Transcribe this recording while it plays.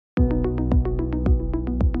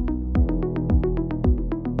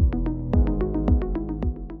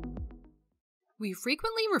We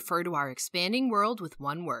frequently refer to our expanding world with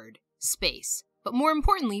one word: space. But more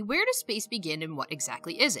importantly, where does space begin and what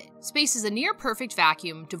exactly is it? Space is a near-perfect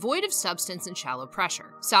vacuum, devoid of substance and shallow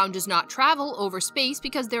pressure. Sound does not travel over space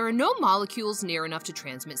because there are no molecules near enough to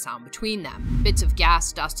transmit sound between them. Bits of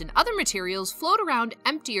gas, dust, and other materials float around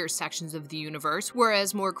emptier sections of the universe,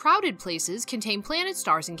 whereas more crowded places contain planets,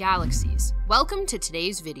 stars, and galaxies. Welcome to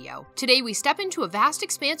today's video. Today we step into a vast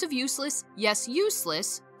expanse of useless, yes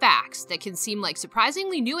useless, facts that can seem like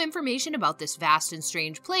surprisingly new information about this vast and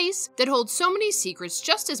strange place that holds so many secrets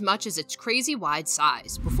just as much as its crazy wide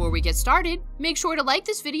size. Before we get started, make sure to like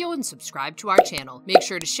this video and subscribe to our channel. Make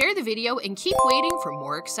sure to share the video and keep waiting for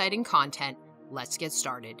more exciting content. Let's get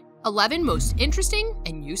started. 11 most interesting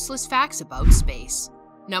and useless facts about space.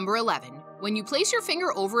 Number 11. When you place your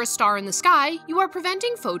finger over a star in the sky, you are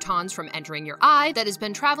preventing photons from entering your eye that has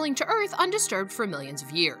been traveling to Earth undisturbed for millions of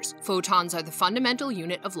years. Photons are the fundamental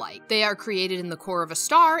unit of light. They are created in the core of a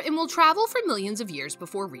star and will travel for millions of years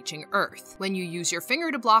before reaching Earth. When you use your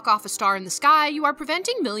finger to block off a star in the sky, you are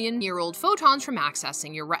preventing million-year-old photons from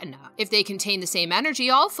accessing your retina. If they contain the same energy,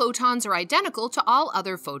 all photons are identical to all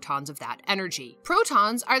other photons of that energy.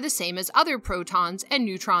 Protons are the same as other protons, and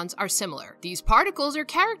neutrons are similar. These particles are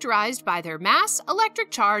characterized by their mass, electric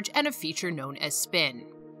charge, and a feature known as spin.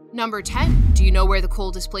 Number 10. Do you know where the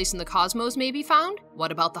coldest place in the cosmos may be found?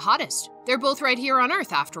 What about the hottest? They're both right here on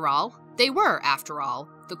Earth, after all. They were, after all.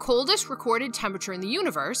 The coldest recorded temperature in the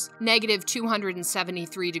universe, negative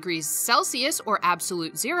 273 degrees Celsius or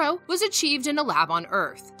absolute zero, was achieved in a lab on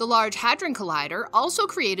Earth. The Large Hadron Collider also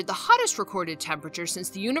created the hottest recorded temperature since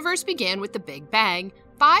the universe began with the Big Bang,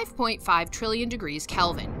 5.5 trillion degrees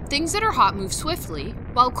Kelvin. Things that are hot move swiftly,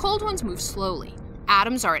 while cold ones move slowly.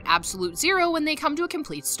 Atoms are at absolute zero when they come to a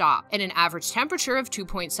complete stop. At an average temperature of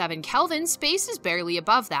 2.7 Kelvin, space is barely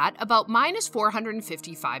above that, about minus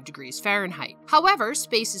 455 degrees Fahrenheit. However,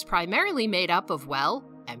 space is primarily made up of, well,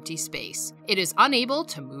 empty space. It is unable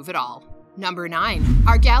to move at all. Number 9.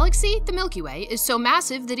 Our galaxy, the Milky Way, is so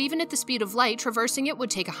massive that even at the speed of light, traversing it would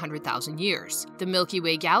take 100,000 years. The Milky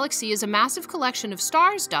Way galaxy is a massive collection of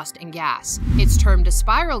stars, dust, and gas. It's termed a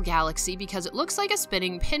spiral galaxy because it looks like a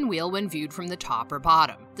spinning pinwheel when viewed from the top or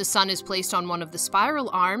bottom. The Sun is placed on one of the spiral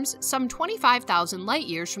arms, some 25,000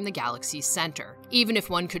 light-years from the galaxy's center. Even if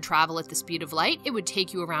one could travel at the speed of light, it would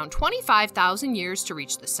take you around 25,000 years to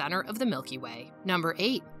reach the center of the Milky Way. Number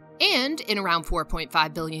 8. And, in around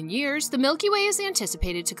 4.5 billion years, the Milky Way is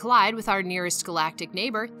anticipated to collide with our nearest galactic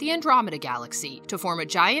neighbor, the Andromeda Galaxy, to form a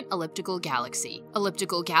giant elliptical galaxy.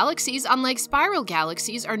 Elliptical galaxies, unlike spiral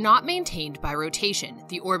galaxies, are not maintained by rotation.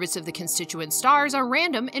 The orbits of the constituent stars are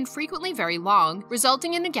random and frequently very long,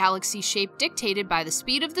 resulting in a galaxy shape dictated by the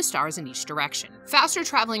speed of the stars in each direction. Faster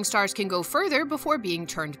traveling stars can go further before being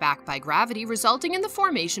turned back by gravity, resulting in the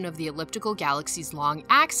formation of the elliptical galaxy's long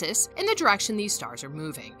axis in the direction these stars are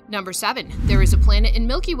moving. Number 7. There is a planet in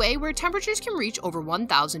Milky Way where temperatures can reach over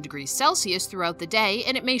 1,000 degrees Celsius throughout the day,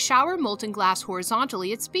 and it may shower molten glass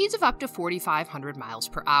horizontally at speeds of up to 4,500 miles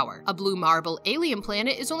per hour. A blue marble alien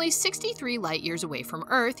planet is only 63 light-years away from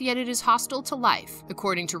Earth, yet it is hostile to life.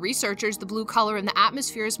 According to researchers, the blue color in the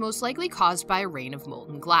atmosphere is most likely caused by a rain of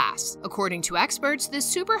molten glass. According to experts, this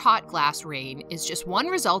super hot glass rain is just one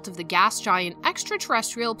result of the gas giant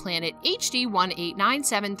extraterrestrial planet HD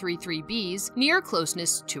 189733b's near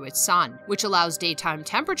closeness to its sun, which allows daytime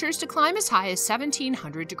temperatures to climb as high as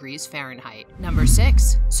 1,700 degrees Fahrenheit. Number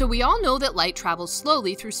 6. So we all know that light travels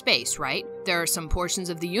slowly through space, right? There are some portions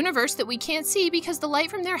of the universe that we can't see because the light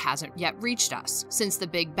from there hasn't yet reached us. Since the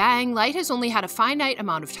Big Bang, light has only had a finite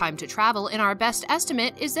amount of time to travel, and our best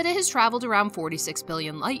estimate is that it has traveled around 46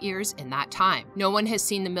 billion light-years in that time. No one has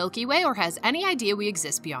seen the Milky Way or has any idea we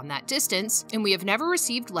exist beyond that distance, and we have never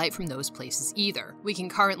received light from those places either. We can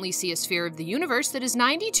currently see a sphere of the universe that is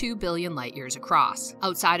 92 billion light-years across.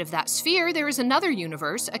 Outside of that sphere, there is another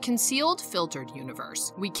universe, a concealed, filtered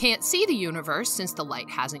universe. We can't see the universe since the light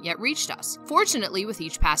hasn't yet reached us. Fortunately, with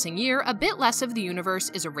each passing year, a bit less of the universe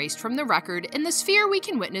is erased from the record, and the sphere we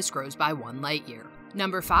can witness grows by 1 light-year.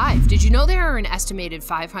 Number 5. Did you know there are an estimated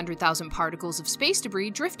 500,000 particles of space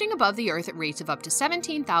debris drifting above the Earth at rates of up to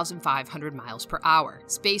 17,500 miles per hour?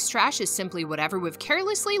 Space trash is simply whatever we've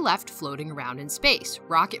carelessly left floating around in space: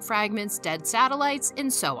 rocket fragments, dead satellites,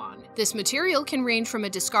 and so on. This material can range from a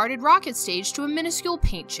discarded rocket stage to a minuscule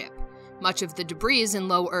paint chip. Much of the debris is in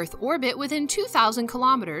low Earth orbit within 2,000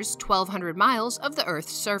 kilometers, 1,200 miles of the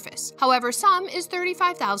Earth's surface. However, some is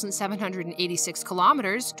 35,786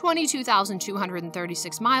 kilometers,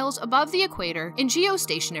 22,236 miles above the equator in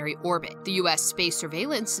geostationary orbit. The U.S. Space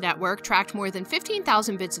Surveillance Network tracked more than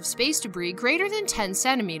 15,000 bits of space debris greater than 10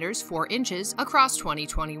 centimeters, 4 inches, across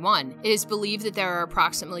 2021. It is believed that there are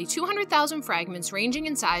approximately 200,000 fragments ranging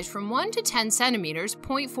in size from 1 to 10 centimeters,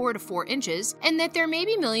 0.4 to 4 inches, and that there may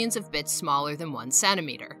be millions of bits smaller than 1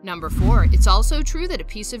 centimeter. Number 4. It's also true that a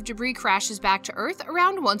piece of debris crashes back to Earth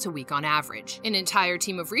around once a week on average. An entire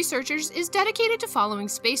team of researchers is dedicated to following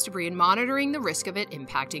space debris and monitoring the risk of it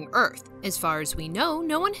impacting Earth. As far as we know,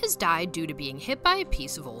 no one has died due to being hit by a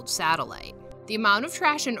piece of old satellite. The amount of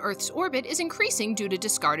trash in Earth's orbit is increasing due to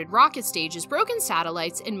discarded rocket stages, broken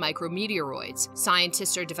satellites, and micrometeoroids.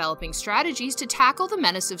 Scientists are developing strategies to tackle the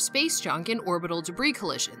menace of space junk and orbital debris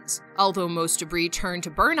collisions. Although most debris turn to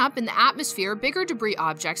burn up in the atmosphere, bigger debris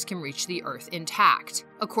objects can reach the Earth intact.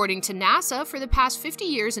 According to NASA, for the past 50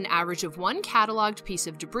 years, an average of 1 cataloged piece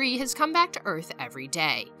of debris has come back to Earth every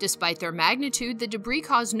day. Despite their magnitude, the debris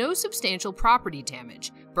caused no substantial property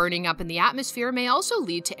damage. Burning up in the atmosphere may also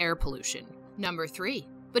lead to air pollution. Number 3.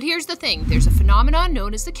 But here's the thing, there's a phenomenon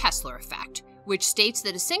known as the Kessler effect, which states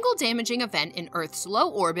that a single damaging event in Earth's low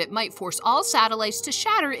orbit might force all satellites to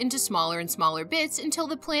shatter into smaller and smaller bits until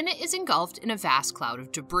the planet is engulfed in a vast cloud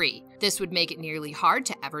of debris. This would make it nearly hard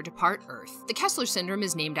to ever depart Earth. The Kessler syndrome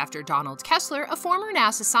is named after Donald Kessler, a former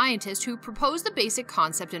NASA scientist who proposed the basic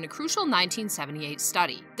concept in a crucial 1978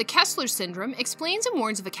 study. The Kessler syndrome explains and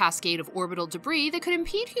warns of a cascade of orbital debris that could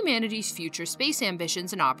impede humanity's future space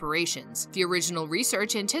ambitions and operations. The original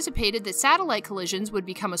research anticipated that satellite collisions would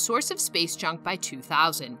become a source of space junk by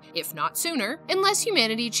 2000, if not sooner, unless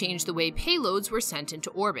humanity changed the way payloads were sent into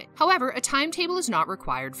orbit. However, a timetable is not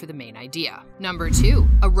required for the main idea. Number 2.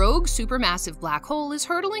 A rogue supermassive black hole is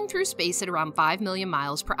hurtling through space at around 5 million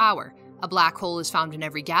miles per hour. A black hole is found in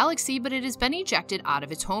every galaxy, but it has been ejected out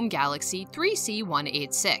of its home galaxy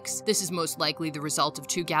 3C186. This is most likely the result of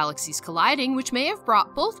 2 galaxies colliding, which may have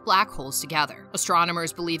brought both black holes together.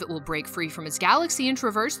 Astronomers believe it will break free from its galaxy and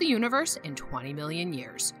traverse the universe in 20 million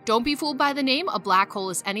years. Don't be fooled by the name, a black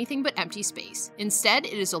hole is anything but empty space. Instead,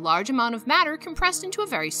 it is a large amount of matter compressed into a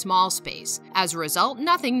very small space. As a result,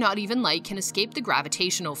 nothing, not even light, can escape the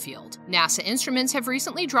gravitational field. NASA instruments have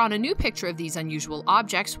recently drawn a new picture of these unusual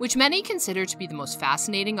objects, which many considered to be the most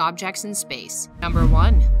fascinating objects in space. Number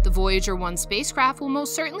 1. The Voyager 1 spacecraft will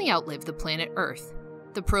most certainly outlive the planet Earth.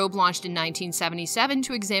 The probe, launched in 1977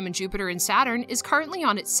 to examine Jupiter and Saturn, is currently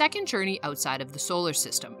on its second journey outside of the solar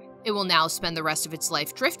system. It will now spend the rest of its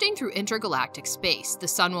life drifting through intergalactic space. The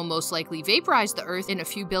Sun will most likely vaporize the Earth in a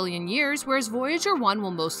few billion years, whereas Voyager 1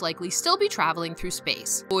 will most likely still be traveling through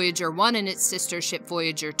space. Voyager 1 and its sister ship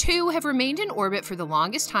Voyager 2 have remained in orbit for the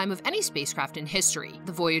longest time of any spacecraft in history.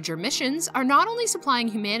 The Voyager missions are not only supplying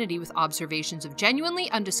humanity with observations of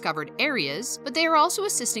genuinely undiscovered areas, but they are also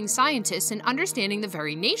assisting scientists in understanding the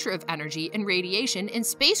very nature of energy and radiation and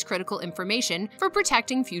space-critical information for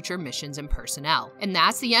protecting future missions and personnel. And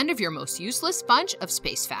that's the end of your most useless bunch of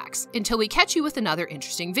space facts. Until we catch you with another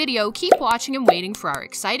interesting video, keep watching and waiting for our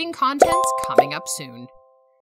exciting contents coming up soon.